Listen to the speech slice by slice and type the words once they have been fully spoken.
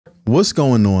What's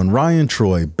going on? Ryan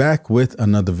Troy back with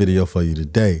another video for you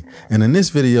today. And in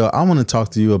this video, I want to talk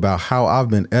to you about how I've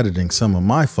been editing some of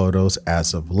my photos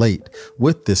as of late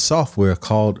with this software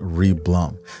called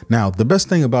Reblum. Now, the best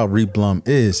thing about Reblum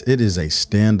is it is a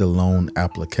standalone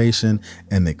application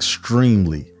and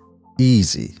extremely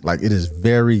easy. Like, it is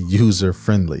very user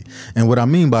friendly. And what I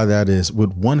mean by that is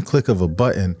with one click of a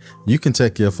button, you can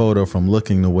take your photo from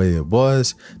looking the way it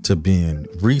was to being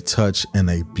retouched in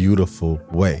a beautiful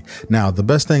way. Now, the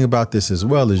best thing about this as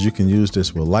well is you can use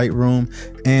this with Lightroom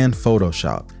and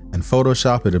Photoshop. In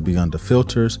Photoshop, it'll be under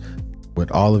filters with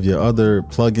all of your other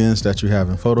plugins that you have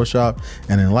in Photoshop,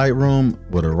 and in Lightroom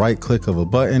with a right click of a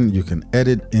button you can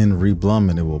edit in Reblum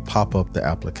and it will pop up the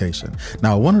application.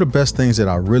 Now, one of the best things that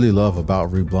I really love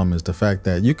about Reblum is the fact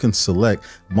that you can select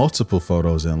multiple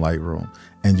photos in Lightroom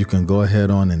and you can go ahead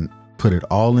on and put it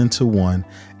all into one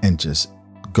and just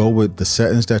go with the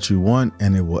settings that you want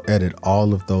and it will edit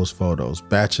all of those photos.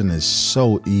 Batching is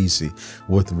so easy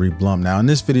with Reblum. Now in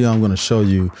this video, I'm going to show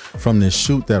you from this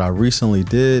shoot that I recently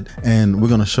did, and we're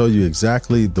going to show you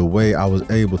exactly the way I was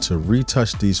able to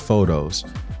retouch these photos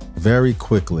very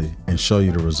quickly and show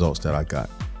you the results that I got.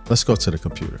 Let's go to the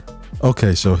computer.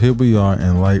 Okay, so here we are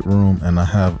in Lightroom and I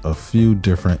have a few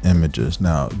different images.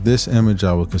 Now this image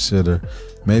I would consider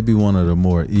maybe one of the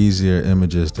more easier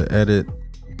images to edit.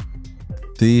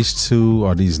 These two,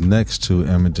 or these next two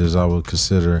images, I would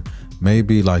consider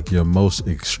maybe like your most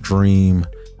extreme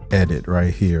edit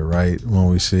right here, right? When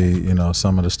we see, you know,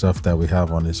 some of the stuff that we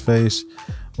have on his face,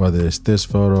 whether it's this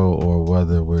photo or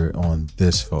whether we're on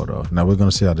this photo. Now we're going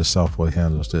to see how the software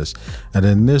handles this. And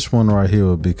then this one right here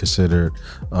would be considered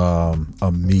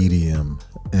a medium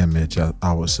image,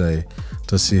 I would say,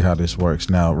 to see how this works.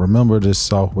 Now remember, this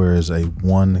software is a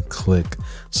one-click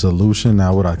solution.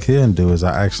 Now what I can do is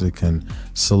I actually can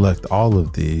select all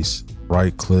of these,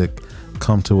 right click,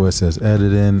 come to where it says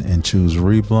edit in and choose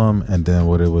Reblum, and then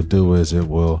what it will do is it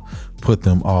will put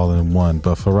them all in one.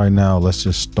 But for right now, let's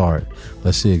just start.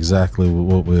 Let's see exactly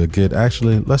what we'll get.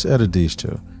 Actually, let's edit these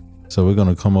two. So we're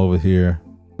going to come over here,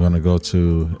 we're going to go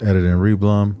to edit in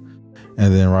Reblum,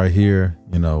 and then right here,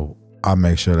 you know, I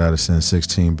make sure that it's in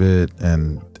 16-bit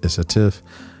and it's a TIFF,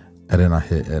 and then I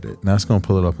hit edit. Now it's going to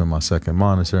pull it up in my second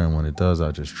monitor, and when it does,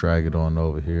 I just drag it on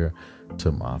over here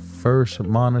to my first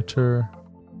monitor.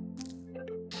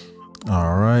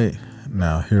 All right,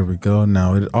 now here we go.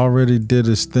 Now it already did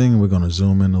its thing. We're going to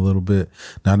zoom in a little bit.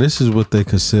 Now this is what they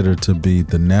consider to be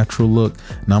the natural look.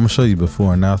 Now I'm going to show you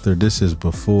before and after. This is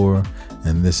before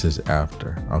and this is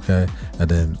after, okay? And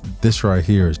then this right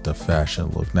here is the fashion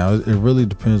look. Now it really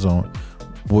depends on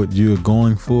what you're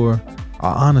going for. I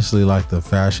honestly like the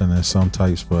fashion in some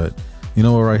types, but you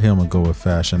know what, right here I'm gonna go with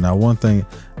fashion. Now one thing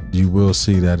you will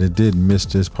see that it did miss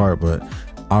this part, but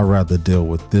I'd rather deal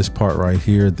with this part right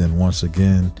here than once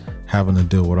again having to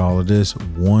deal with all of this.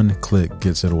 One click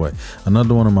gets it away.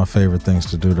 Another one of my favorite things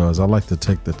to do though is I like to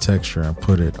take the texture and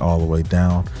put it all the way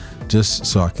down, just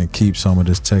so I can keep some of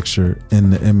this texture in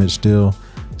the image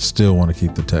still want to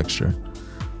keep the texture.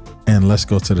 And let's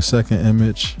go to the second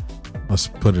image. Let's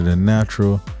put it in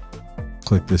natural.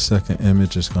 Click this second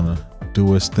image. It's gonna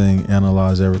do its thing,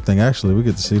 analyze everything. Actually, we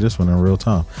get to see this one in real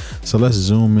time. So let's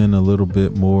zoom in a little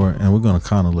bit more, and we're gonna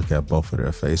kind of look at both of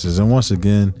their faces. And once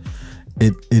again,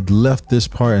 it left this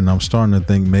part, and I'm starting to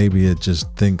think maybe it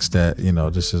just thinks that, you know,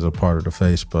 this is a part of the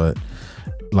face. But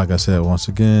like I said, once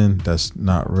again, that's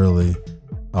not really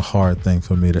a hard thing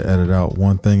for me to edit out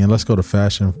one thing. And let's go to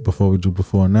fashion before we do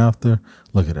before and after.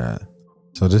 Look at that.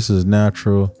 So this is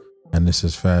natural and this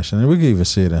is fashion. And we can even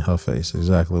see it in her face,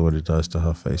 exactly what it does to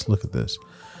her face. Look at this.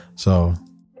 So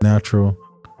natural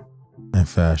and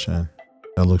fashion.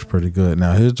 That looks pretty good.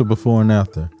 Now here's the before and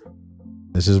after.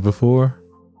 This is before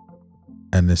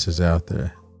and this is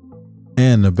after.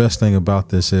 And the best thing about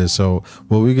this is, so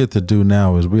what we get to do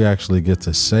now is we actually get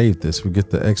to save this. We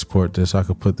get to export this. I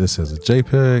could put this as a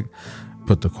JPEG,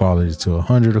 put the quality to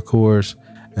 100, of course,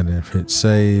 and then hit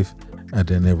save. And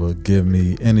then it will give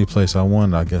me any place I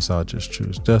want. I guess I'll just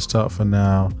choose desktop for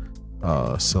now.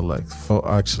 Select,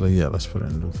 actually, yeah, let's put it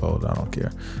in a new folder. I don't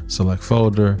care. Select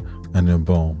folder, and then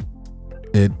boom.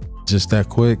 It just that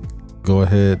quick. Go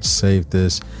ahead, save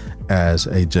this as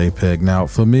a JPEG. Now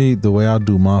for me, the way I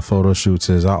do my photo shoots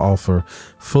is I offer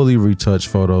fully retouched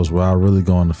photos where I really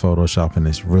go into Photoshop and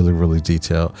it's really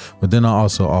detailed. But then I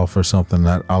also offer something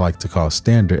that I like to call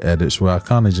standard edits, where I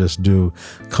kind of just do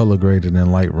color graded in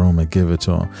Lightroom and give it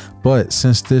to them. But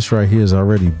since this right here is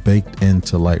already baked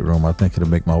into Lightroom, I think it'll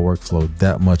make my workflow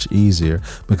that much easier,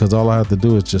 because all I have to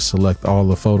do is just select all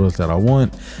the photos that I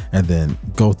want and then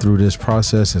go through this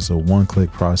process. It's a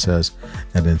one-click process,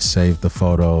 and then save the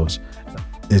photos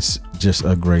it's just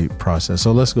a great process.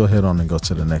 So let's go ahead on and go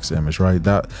to the next image, right?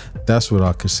 That's what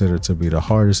I consider to be the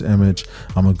hardest image.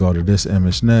 I'm gonna go to this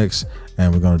image next,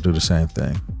 and we're gonna do the same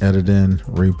thing. Edit in,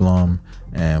 Reblum,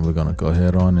 and we're gonna go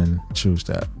ahead on and choose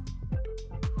that.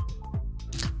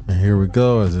 And here we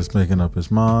go, as it's making up its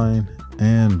mind,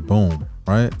 and boom,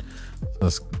 right?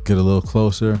 Let's get a little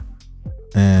closer.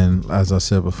 And as I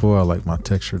said before, I like my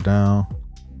texture down.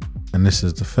 And this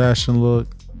is the fashion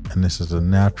look, and this is the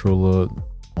natural look.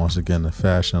 Once again, the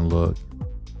fashion look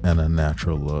and a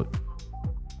natural look.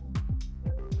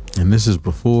 And this is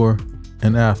before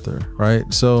and after,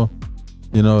 right? So,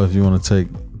 you know, if you want to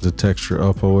take the texture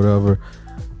up or whatever,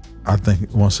 I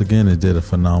think once again, it did a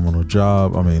phenomenal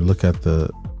job. I mean, look at the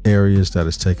areas that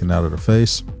is taken out of the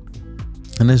face.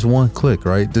 And it's one click,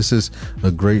 right? This is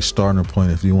a great starting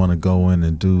point if you want to go in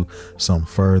and do some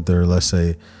further, let's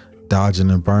say, dodging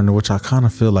and burning, which I kind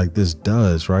of feel like this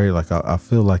does, right? Like I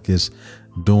feel like it's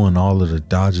doing all of the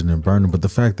dodging and burning, but the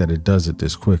fact that it does it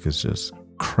this quick is just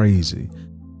crazy.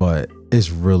 But it's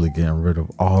really getting rid of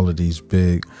all of these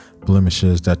big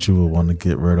blemishes that you would want to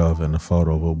get rid of in the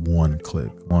photo with one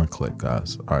click,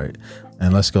 guys. All right,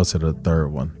 and let's go to the third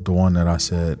one, the one that I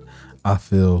said I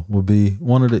feel would be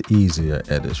one of the easier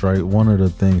edits, right? One of the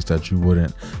things that you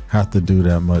wouldn't have to do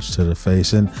that much to the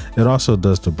face. And it also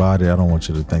does the body. I don't want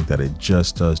you to think that it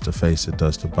just does the face, it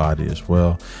does the body as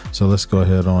well. So let's go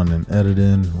ahead on and edit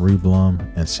in, Reblum,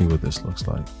 and see what this looks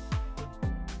like.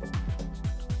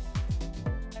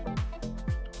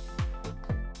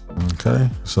 Okay,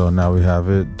 so now we have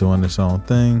it doing its own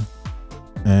thing,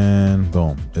 and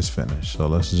boom, it's finished. So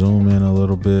let's zoom in a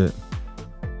little bit.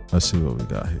 Let's see what we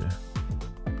got here.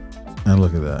 And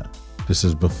look at that. This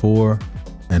is before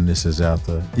and this is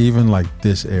after. Even like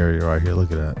this area right here,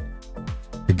 look at that.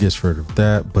 It gets rid of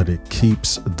that, but it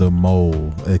keeps the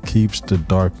mole. It keeps the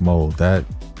dark mole. The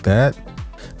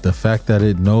fact that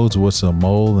it knows what's a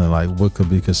mole and like what could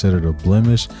be considered a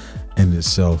blemish in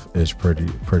itself is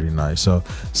pretty nice. So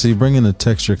see, bringing the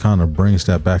texture kind of brings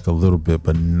that back a little bit,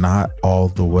 but not all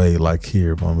the way like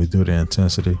here when we do the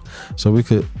intensity. So we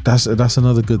could, that's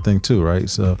another good thing too, right?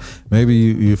 So maybe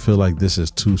you feel like this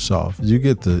is too soft. You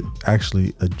get to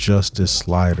actually adjust this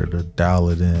slider to dial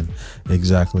it in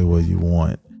exactly what you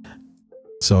want.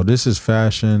 So this is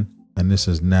fashion and this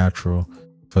is natural.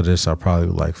 For this, I probably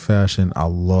like fashion. I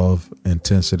love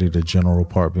intensity, the general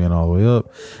part being all the way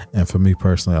up. And for me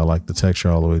personally, I like the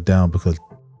texture all the way down, because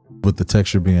with the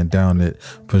texture being down, it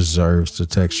preserves the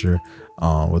texture.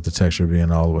 With the texture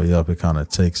being all the way up, it kind of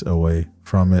takes away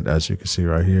from it, as you can see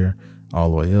right here, all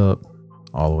the way up,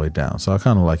 all the way down. So I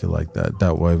kind of like it like that.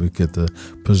 That way we get to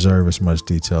preserve as much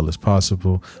detail as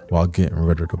possible while getting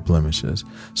rid of the blemishes.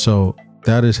 So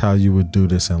that is how you would do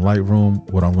this in Lightroom.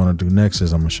 What I'm going to do next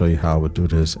is I'm going to show you how I would do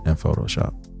this in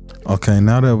Photoshop. Okay,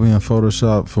 now that we're in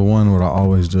Photoshop, for one, what I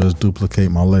always do is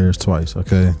duplicate my layers twice,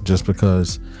 okay? Just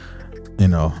because, you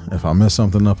know, if I mess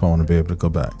something up, I want to be able to go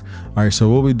back. All right, so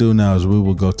what we do now is we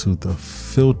will go to the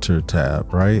filter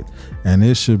tab, right? And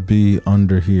it should be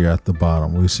under here at the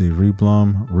bottom. We see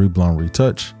Reblum,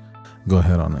 Retouch. Go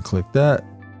ahead on and click that.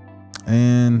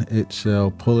 And it shall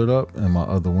pull it up in my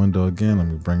other window again. Let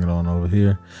me bring it on over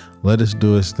here. Let us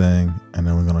do its thing. And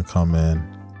then we're going to come in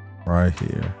right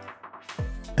here.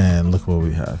 And look what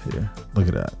we have here. Look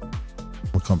at that.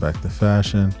 We'll come back to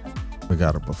fashion. We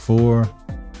got a before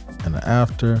and an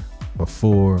after,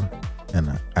 before and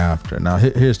an after. Now,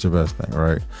 here's the best thing,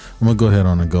 right? I'm going to go ahead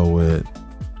on and go with,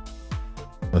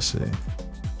 let's see.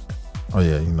 Oh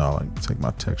yeah, you know, I like to take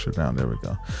my texture down. There we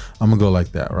go. I'm gonna go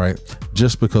like that, right?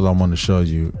 Just because I want to show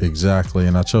you exactly,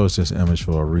 and I chose this image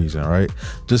for a reason, right?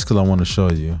 Just because I want to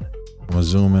show you. I'm gonna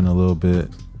zoom in a little bit.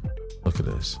 Look at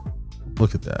this.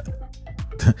 Look at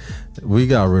that. We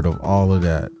got rid of all of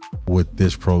that with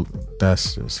this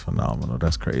that's just phenomenal.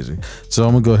 That's crazy. So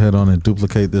I'm gonna go ahead on and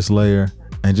duplicate this layer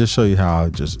and just show you how I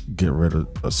just get rid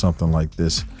of something like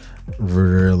this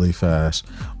really fast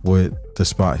with the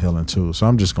spot healing tool. So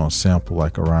I'm just gonna sample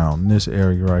like around this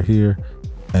area right here,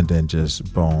 and then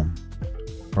just boom,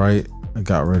 right? I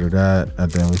got rid of that,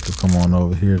 and then we could come on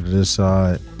over here to this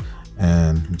side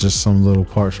and just some little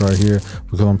parts right here,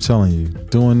 because I'm telling you,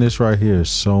 doing this right here is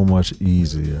so much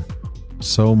easier,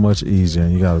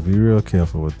 and you got to be real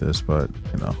careful with this. But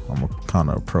you know, I'm kind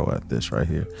of a pro at this right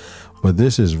here, but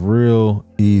this is real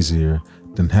easier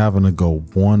than having to go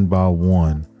one by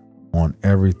one on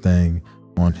everything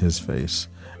on his face.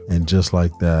 And just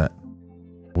like that,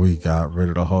 we got rid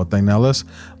of the whole thing. Now let's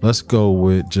go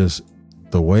with just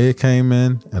the way it came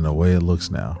in and the way it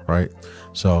looks now, right?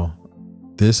 So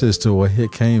this is the way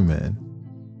it came in,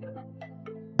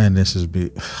 and this is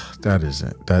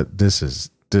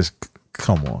this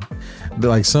come on.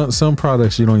 Like some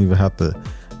products you don't even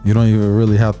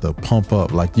really have to pump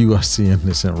up. Like you are seeing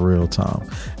this in real time.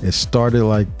 It started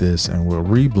like this, and with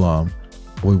Reblum,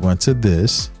 we went to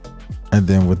this, and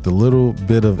then with the little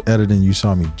bit of editing you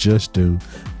saw me just do,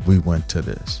 we went to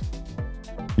this.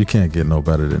 You can't get no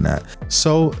better than that.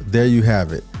 So there you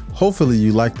have it. Hopefully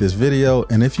you like this video,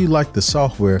 and if you like the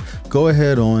software, go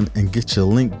ahead on and get your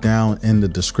link down in the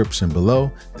description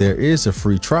below. There is a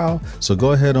free trial, so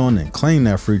go ahead on and claim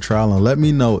that free trial and let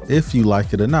me know if you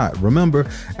like it or not. Remember,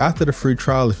 after the free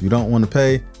trial, if you don't want to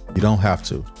pay, you don't have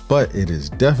to, but it is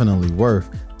definitely worth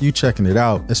you checking it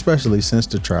out, especially since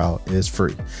the trial is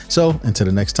free. So until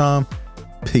the next time,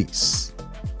 peace.